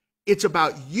it's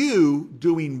about you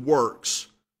doing works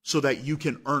so that you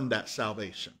can earn that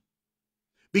salvation.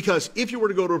 Because if you were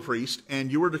to go to a priest and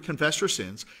you were to confess your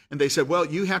sins and they said, well,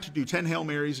 you have to do 10 Hail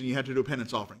Marys and you have to do a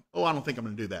penance offering. Oh, I don't think I'm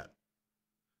going to do that.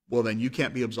 Well, then you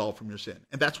can't be absolved from your sin.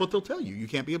 And that's what they'll tell you. You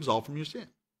can't be absolved from your sin.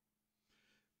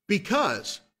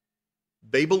 Because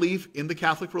they believe in the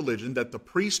Catholic religion that the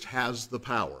priest has the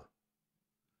power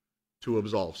to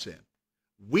absolve sin.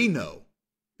 We know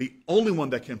the only one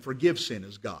that can forgive sin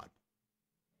is God.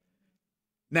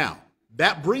 Now,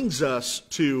 that brings us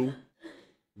to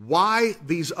why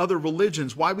these other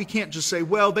religions, why we can't just say,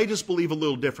 well, they just believe a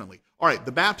little differently. All right,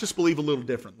 the Baptists believe a little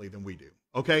differently than we do,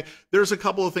 okay? There's a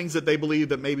couple of things that they believe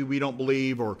that maybe we don't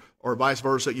believe, or vice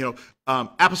versa.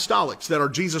 Apostolics that are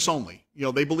Jesus only.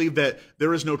 They believe that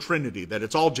there is no Trinity, that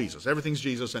it's all Jesus. Everything's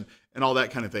Jesus and all that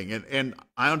kind of thing. And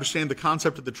I understand the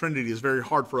concept of the Trinity is very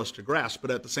hard for us to grasp, but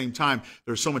at the same time,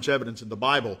 there's so much evidence in the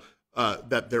Bible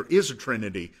that there is a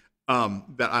Trinity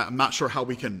that I'm not sure how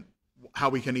we can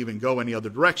even go any other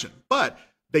direction. But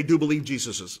they do believe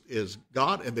Jesus is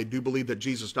God, and they do believe that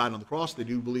Jesus died on the cross. They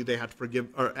do believe they have to forgive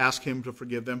or ask him to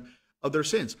forgive them of their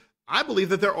sins. I believe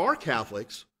that there are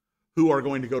Catholics who are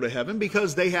going to go to heaven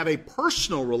because they have a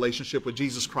personal relationship with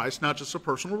Jesus Christ, not just a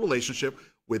personal relationship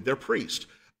with their priest.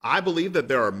 I believe that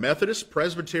there are Methodists,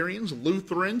 Presbyterians,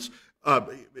 Lutherans,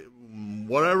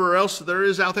 whatever else there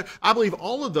is out there. I believe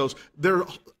all of those,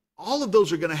 all of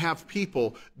those are going to have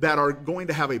people that are going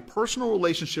to have a personal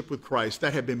relationship with Christ,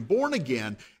 that have been born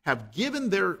again, have given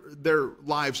their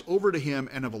lives over to him,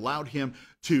 and have allowed him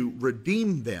to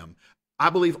redeem them. I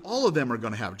believe all of them are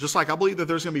going to have it. Just like I believe that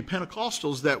there's going to be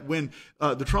Pentecostals that when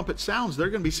the trumpet sounds,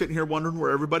 they're going to be sitting here wondering where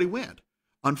everybody went,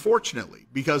 unfortunately,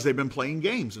 because they've been playing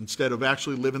games instead of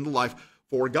actually living the life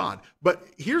for God. But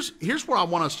here's where I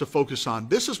want us to focus on.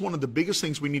 This is one of the biggest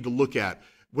things we need to look at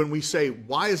when we say,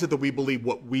 why is it that we believe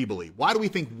what we believe? Why do we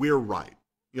think we're right?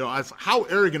 You know, how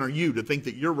arrogant are you to think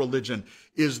that your religion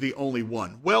is the only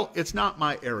one? Well, it's not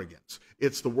my arrogance.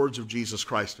 It's the words of Jesus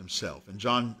Christ himself. In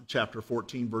John chapter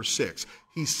 14, verse 6,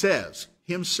 he says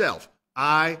himself,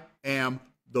 I am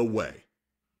the way.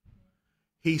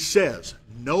 He says,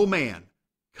 no man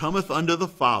cometh unto the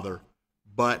Father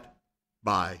but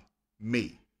by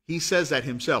me. He says that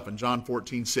himself in John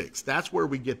 14, 6. That's where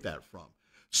we get that from.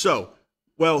 So,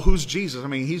 well, who's Jesus? I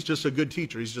mean, he's just a good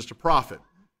teacher. He's just a prophet.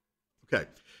 Okay.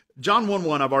 John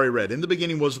 1:1 I've already read. In the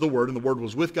beginning was the Word, and the Word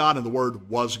was with God, and the Word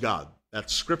was God.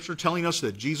 That's Scripture telling us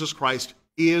that Jesus Christ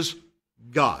is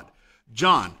God.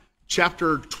 John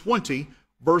chapter 20,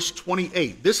 verse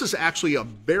 28. This is actually a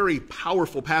very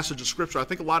powerful passage of Scripture. I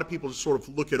think a lot of people just sort of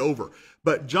look it over.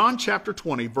 But John chapter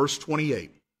 20, verse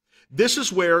 28. This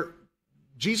is where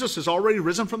Jesus has already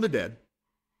risen from the dead.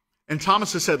 And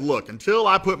Thomas has said, look, until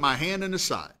I put my hand in his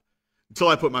side, until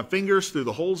I put my fingers through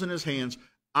the holes in his hands,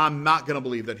 I'm not going to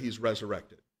believe that he's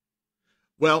resurrected.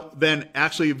 Well, then,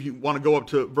 actually, if you want to go up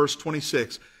to verse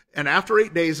 26, and after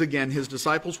 8 days again, his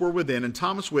disciples were within, and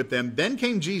Thomas with them. Then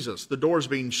came Jesus, the doors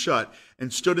being shut,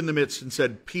 and stood in the midst and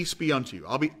said, peace be unto you.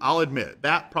 I'll admit,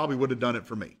 that probably would have done it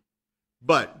for me.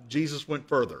 But Jesus went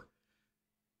further.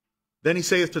 Then he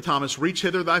saith to Thomas, reach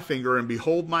hither thy finger, and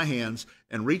behold my hands,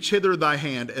 and reach hither thy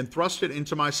hand, and thrust it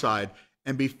into my side,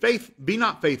 and be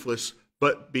not faithless,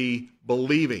 but be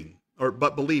believing.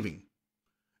 But believing.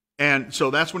 And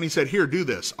so that's when he said, here, do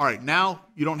this. All right, now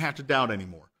you don't have to doubt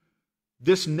anymore.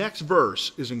 This next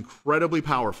verse is incredibly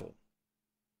powerful.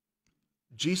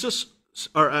 Jesus,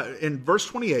 in verse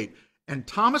 28, and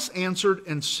Thomas answered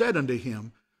and said unto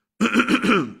him,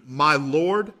 my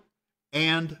Lord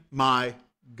and my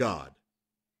God.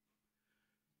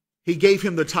 He gave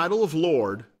him the title of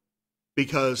Lord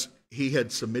because he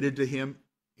had submitted to him.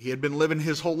 He had been living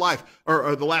his whole life,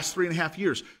 or the last 3.5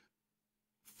 years,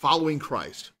 following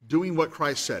Christ, doing what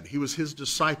Christ said. He was his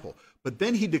disciple. But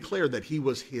then he declared that he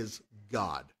was his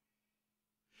God.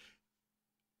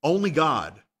 Only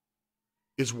God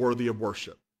is worthy of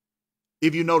worship.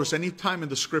 If you notice, any time in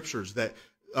the scriptures that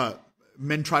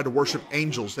men tried to worship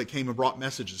angels that came and brought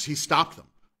messages, he stopped them.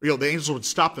 You know, the angels would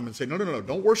stop them and say, no,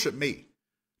 don't worship me.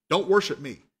 Don't worship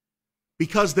me.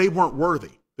 Because they weren't worthy.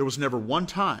 There was never one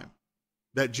time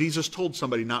that Jesus told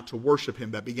somebody not to worship him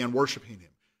that began worshiping him.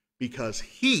 Because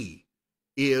he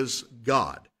is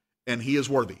God, and he is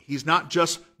worthy. He's not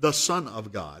just the Son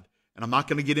of God. And I'm not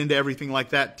going to get into everything like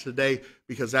that today,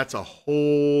 because that's a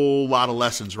whole lot of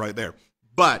lessons right there.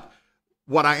 But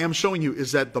what I am showing you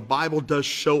is that the Bible does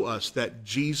show us that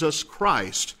Jesus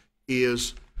Christ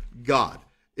is God.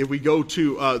 If we go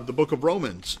to the book of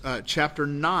Romans, chapter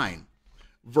 9,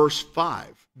 verse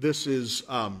 5, this is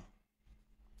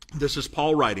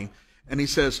Paul writing, and he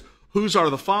says, whose are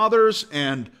the fathers,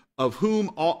 and of whom,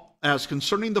 all, as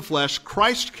concerning the flesh,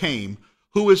 Christ came,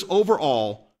 who is over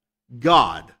all,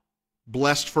 God,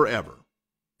 blessed forever.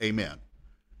 Amen.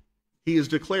 He is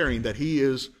declaring that he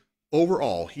is over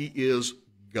all. He is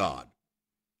God.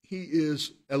 He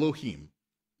is Elohim.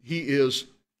 He is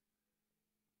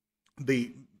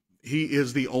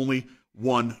the only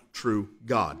one true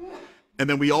God. And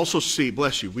then we also see,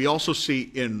 bless you, we also see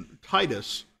in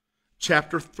Titus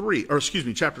chapter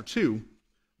 2,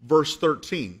 verse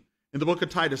 13. In the book of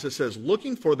Titus, it says,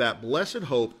 looking for that blessed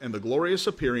hope and the glorious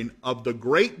appearing of the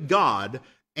great God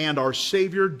and our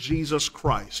Savior, Jesus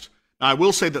Christ. Now, I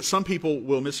will say that some people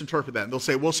will misinterpret that. And they'll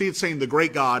say, well, see, it's saying the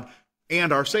great God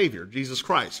and our Savior, Jesus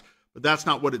Christ. But that's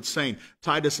not what it's saying.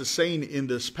 Titus is saying in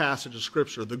this passage of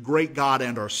Scripture, the great God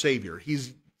and our Savior.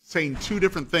 He's saying two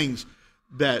different things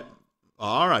that,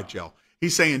 all right, Joe.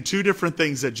 He's saying two different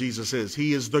things that Jesus is.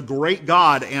 He is the great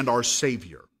God and our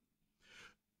Savior.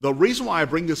 The reason why I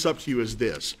bring this up to you is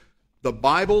this. The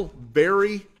Bible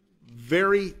very,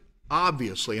 very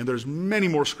obviously, and there's many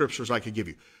more scriptures I could give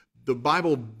you, the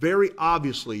Bible very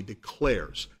obviously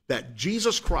declares that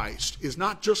Jesus Christ is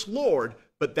not just Lord,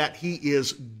 but that he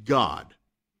is God.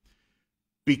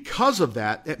 Because of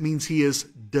that, that means he is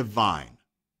divine.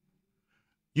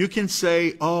 You can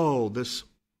say, oh, this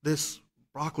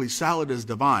broccoli salad is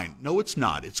divine. No, it's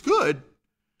not. It's good,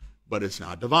 but it's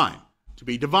not divine. To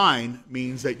be divine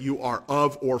means that you are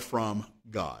of or from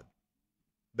God.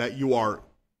 That you are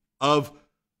of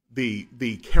the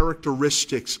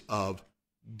characteristics of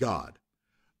God.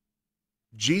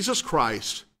 Jesus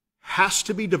Christ has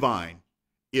to be divine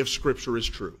if Scripture is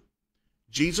true.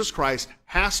 Jesus Christ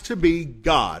has to be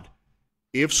God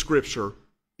if Scripture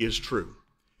is true.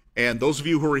 And those of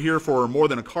you who are here for More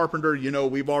Than a Carpenter, you know,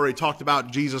 we've already talked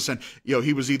about Jesus, and you know,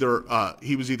 he was either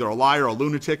a liar, a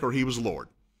lunatic, or he was Lord.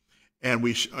 And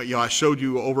I showed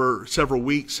you over several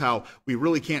weeks how we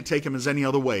really can't take him as any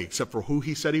other way except for who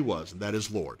he said he was, and that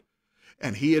is Lord.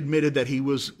 And he admitted that he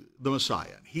was the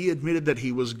Messiah. He admitted that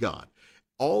he was God.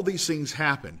 All these things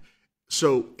happen.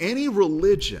 So any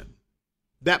religion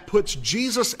that puts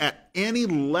Jesus at any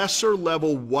lesser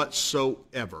level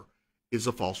whatsoever is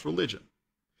a false religion.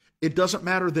 It doesn't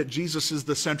matter that Jesus is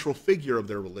the central figure of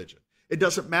their religion. It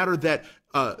doesn't matter that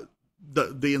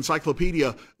the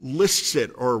encyclopedia lists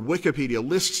it, or Wikipedia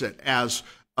lists it as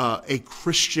a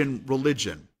Christian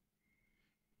religion.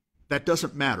 That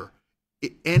doesn't matter.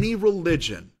 Any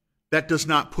religion that does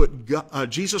not put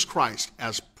Jesus Christ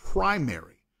as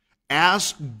primary,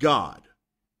 as God,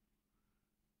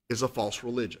 is a false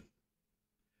religion.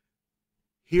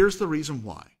 Here's the reason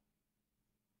why.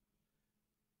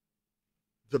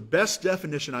 The best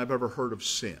definition I've ever heard of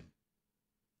sin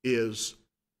is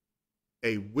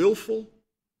a willful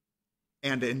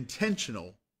and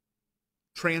intentional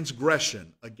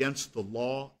transgression against the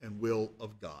law and will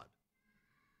of God.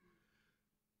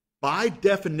 By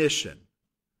definition,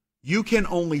 you can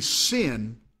only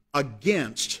sin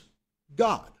against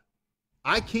God.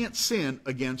 I can't sin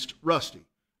against Rusty.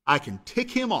 I can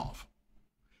tick him off.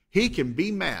 He can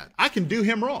be mad. I can do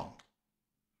him wrong.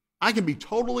 I can be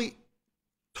totally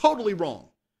wrong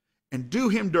and do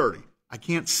him dirty. I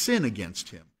can't sin against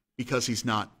him because he's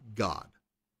not God.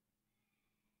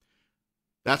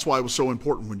 That's why it was so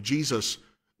important when Jesus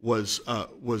was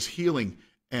healing,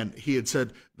 and he had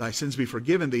said, "Thy sins be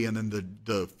forgiven thee," and then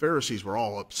the Pharisees were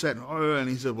all upset. And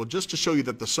he said, "Well, just to show you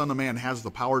that the Son of Man has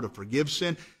the power to forgive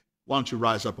sin, why don't you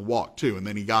rise up and walk too?" And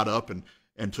then he got up and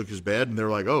took his bed, and they're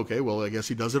like, "Oh, okay, well, I guess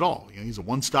he does it all. You know, he's a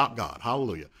one-stop God."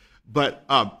 Hallelujah. But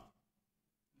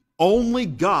only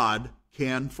God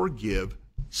can forgive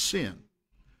sin.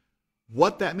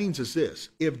 What that means is this: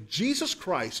 if Jesus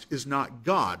Christ is not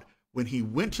God, when he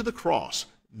went to the cross,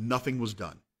 nothing was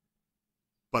done,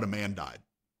 but a man died.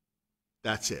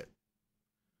 That's it.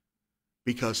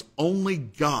 Because only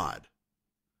God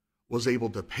was able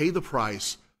to pay the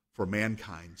price for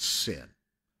mankind's sin.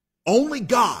 Only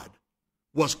God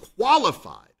was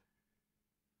qualified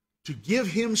to give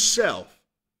himself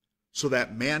so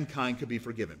that mankind could be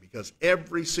forgiven. Because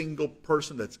every single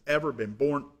person that's ever been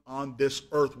born on this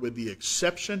earth, with the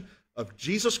exception of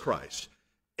Jesus Christ,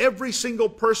 every single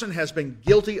person has been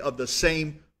guilty of the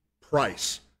same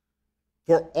price.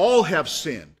 For all have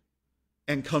sinned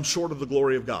and come short of the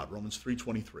glory of God, Romans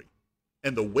 3:23.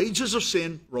 And the wages of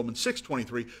sin, Romans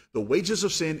 6:23, the wages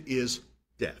of sin is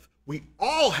death. We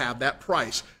all have that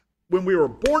price. When we were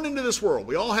born into this world,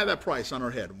 we all have that price on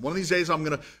our head. One of these days I'm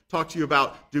going to talk to you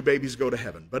about, do babies go to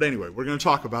heaven? But anyway, we're going to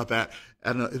talk about that.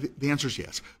 And the answer is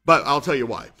yes. But I'll tell you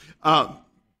why.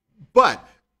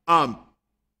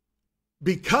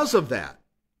 Because of that,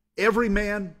 every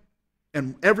man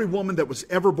and every woman that was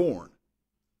ever born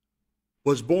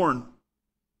was born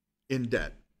in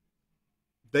debt.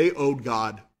 They owed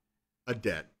God a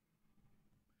debt.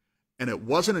 And it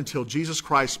wasn't until Jesus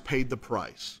Christ paid the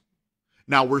price.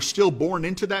 Now, we're still born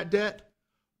into that debt,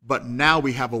 but now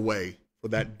we have a way for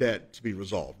that debt to be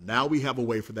resolved. Now we have a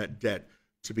way for that debt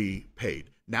to be paid.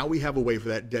 Now we have a way for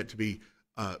that debt to be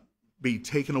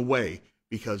taken away,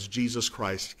 because Jesus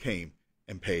Christ came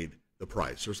and paid the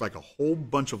price. There's like a whole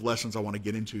bunch of lessons I want to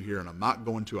get into here, and I'm not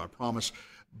going to, I promise,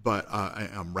 but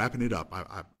I'm wrapping it up.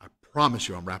 I promise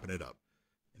you I'm wrapping it up.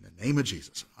 In the name of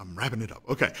Jesus, I'm wrapping it up.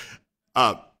 Okay.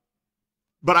 But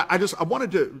I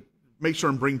wanted to make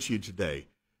sure and bring to you today,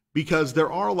 because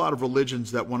there are a lot of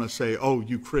religions that want to say, "Oh,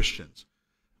 you Christians."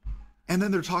 And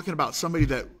then they're talking about somebody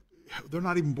that they're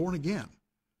not even born again.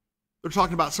 They're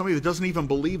talking about somebody that doesn't even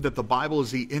believe that the Bible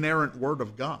is the inerrant word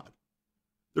of God.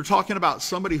 They're talking about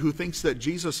somebody who thinks that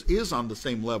Jesus is on the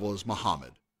same level as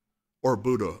Muhammad or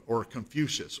Buddha or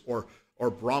Confucius or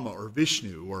Brahma or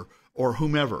Vishnu or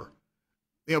whomever.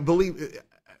 You know, believe,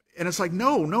 and it's like,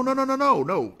 no.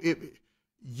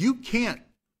 You can't.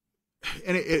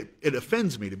 And it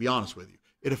offends me, to be honest with you.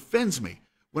 It offends me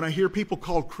when I hear people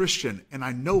called Christian, and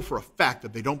I know for a fact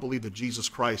that they don't believe that Jesus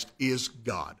Christ is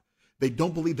God. They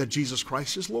don't believe that Jesus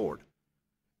Christ is Lord.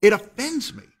 It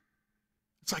offends me.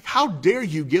 It's like, how dare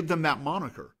you give them that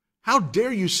moniker? How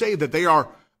dare you say that they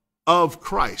are of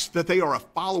Christ, that they are a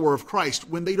follower of Christ,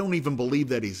 when they don't even believe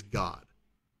that he's God?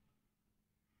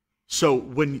 So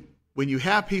when you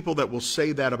have people that will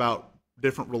say that about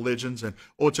different religions, and,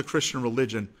 oh, it's a Christian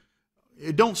religion,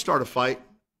 don't start a fight,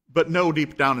 but know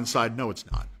deep down inside, no, it's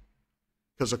not.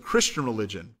 Because a Christian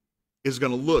religion is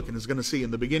going to look and is going to see,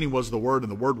 in the beginning was the Word,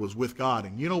 and the Word was with God.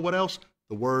 And you know what else?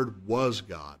 The Word was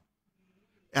God.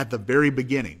 At the very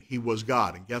beginning, he was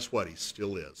God. And guess what? He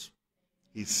still is.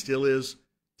 He still is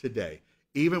today.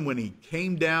 Even when he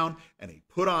came down and he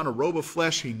put on a robe of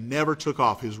flesh, he never took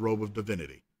off his robe of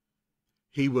divinity.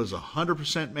 He was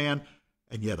 100% man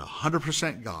and yet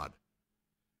 100% God.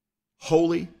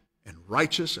 Holy and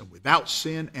righteous and without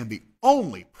sin, and the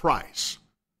only price,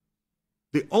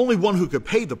 the only one who could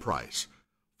pay the price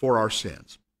for our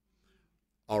sins.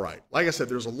 All right, like I said,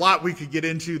 there's a lot we could get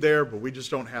into there, but we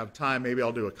just don't have time. Maybe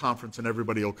I'll do a conference and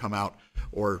everybody will come out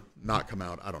or not come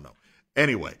out. I don't know.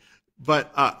 Anyway,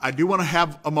 but I do want to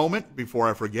have a moment before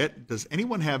I forget. Does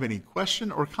anyone have any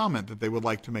question or comment that they would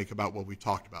like to make about what we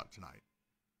talked about tonight?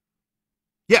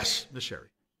 Yes, Miss Sherry.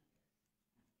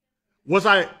 Was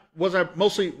I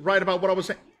mostly right about what I was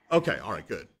saying? Okay, all right,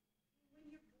 good.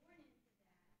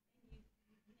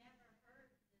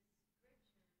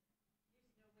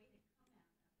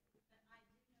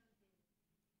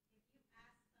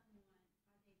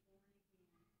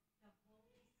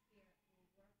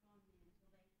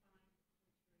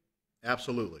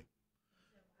 Absolutely.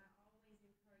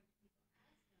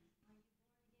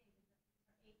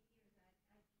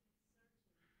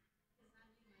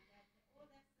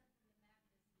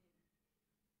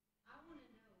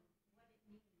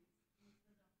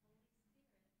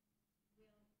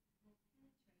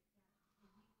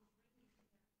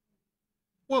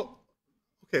 Well,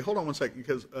 okay, hold on one second,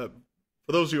 because for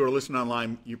those of you who are listening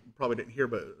online, you probably didn't hear,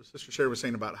 but Sister Sherry was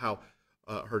saying about how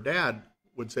her dad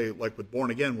would say, like with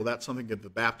born again, well, that's something that the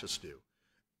Baptists do.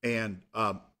 And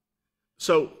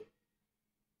so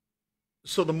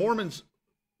the Mormons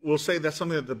will say that's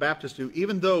something that the Baptists do,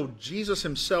 even though Jesus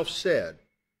himself said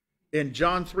in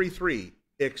John 3:3,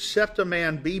 except a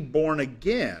man be born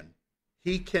again,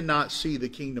 he cannot see the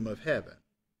kingdom of heaven.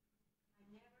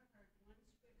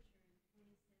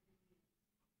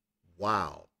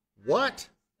 Wow. What?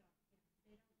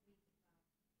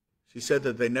 She said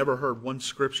that they never heard one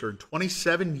scripture in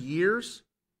 27 years?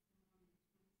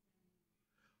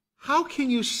 How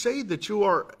can you say that you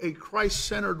are a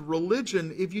Christ-centered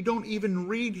religion if you don't even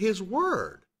read his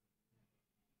word?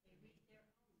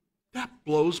 That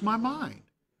blows my mind.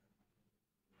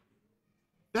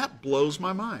 That blows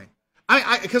my mind.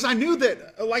 Because I knew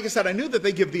that, like I said, I knew that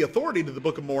they give the authority to the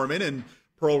Book of Mormon and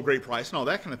Pearl of Great Price and all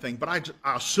that kind of thing, but I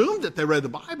assumed that they read the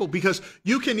Bible, because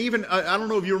you can even, I don't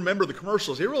know if you remember the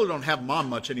commercials, they really don't have them on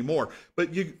much anymore,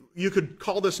 but you could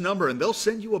call this number and they'll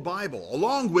send you a Bible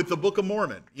along with the Book of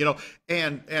Mormon,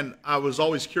 and I was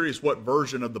always curious what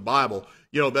version of the Bible,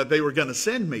 that they were going to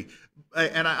send me,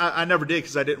 and I never did,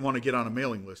 because I didn't want to get on a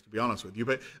mailing list, to be honest with you,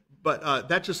 but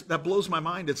that blows my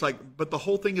mind. It's like, but the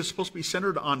whole thing is supposed to be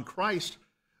centered on Christ,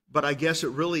 but I guess it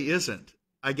really isn't.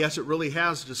 I guess it really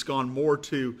has just gone more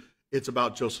to, it's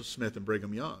about Joseph Smith and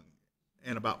Brigham Young,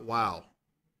 and about, wow,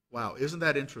 isn't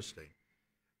that interesting?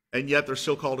 And yet they're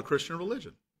still called a Christian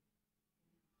religion.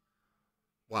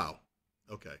 Wow,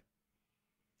 okay.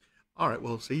 All right,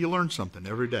 well, see, you learn something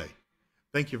every day.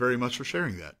 Thank you very much for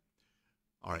sharing that.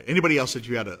 All right, anybody else that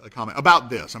you had a comment about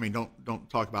this? I mean, don't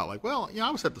talk about like, well, I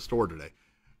was at the store today.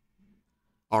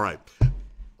 All right,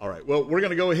 well, we're going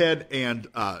to go ahead and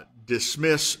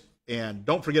dismiss. And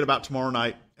don't forget about tomorrow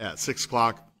night at 6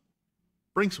 o'clock.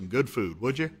 Bring some good food,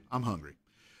 would you? I'm hungry.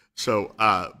 So,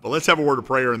 but let's have a word of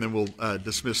prayer, and then we'll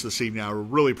dismiss this evening. I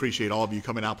really appreciate all of you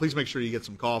coming out. Please make sure you get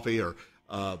some coffee or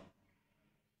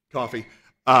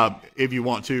if you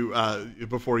want to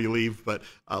before you leave. But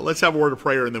let's have a word of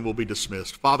prayer, and then we'll be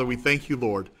dismissed. Father, we thank you,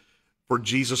 Lord, for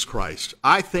Jesus Christ.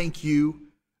 I thank you,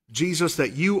 Jesus,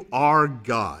 that you are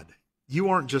God. You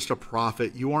aren't just a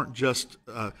prophet. You aren't just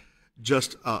a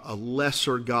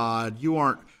lesser God. You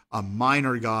aren't a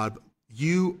minor God.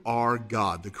 You are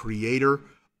God, the creator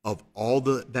of all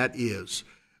that is.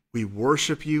 We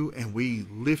worship you and we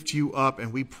lift you up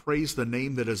and we praise the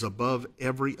name that is above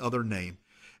every other name.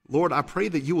 Lord, I pray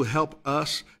that you will help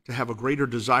us to have a greater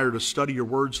desire to study your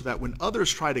word, so that when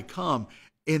others try to come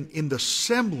in the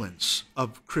semblance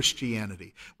of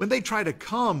Christianity, when they try to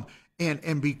come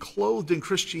and be clothed in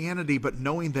Christianity, but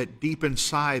knowing that deep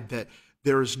inside that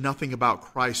there is nothing about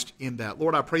Christ in that.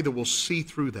 Lord, I pray that we'll see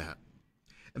through that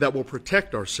and that we'll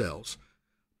protect ourselves.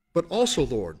 But also,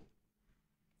 Lord,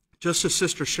 just as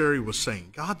Sister Sherry was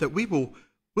saying, God, that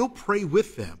we'll pray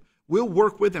with them. We'll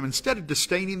work with them. Instead of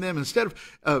disdaining them, instead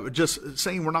of just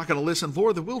saying we're not going to listen,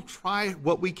 Lord, that we'll try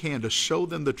what we can to show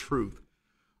them the truth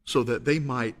so that they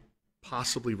might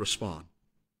possibly respond.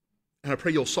 And I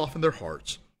pray you'll soften their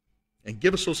hearts and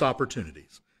give us those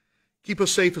opportunities. Keep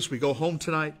us safe as we go home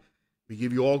tonight. We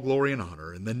give you all glory and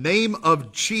honor. In the name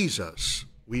of Jesus,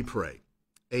 we pray.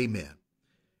 Amen.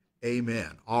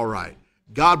 Amen. All right.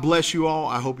 God bless you all.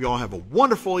 I hope you all have a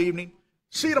wonderful evening.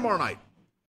 See you tomorrow night.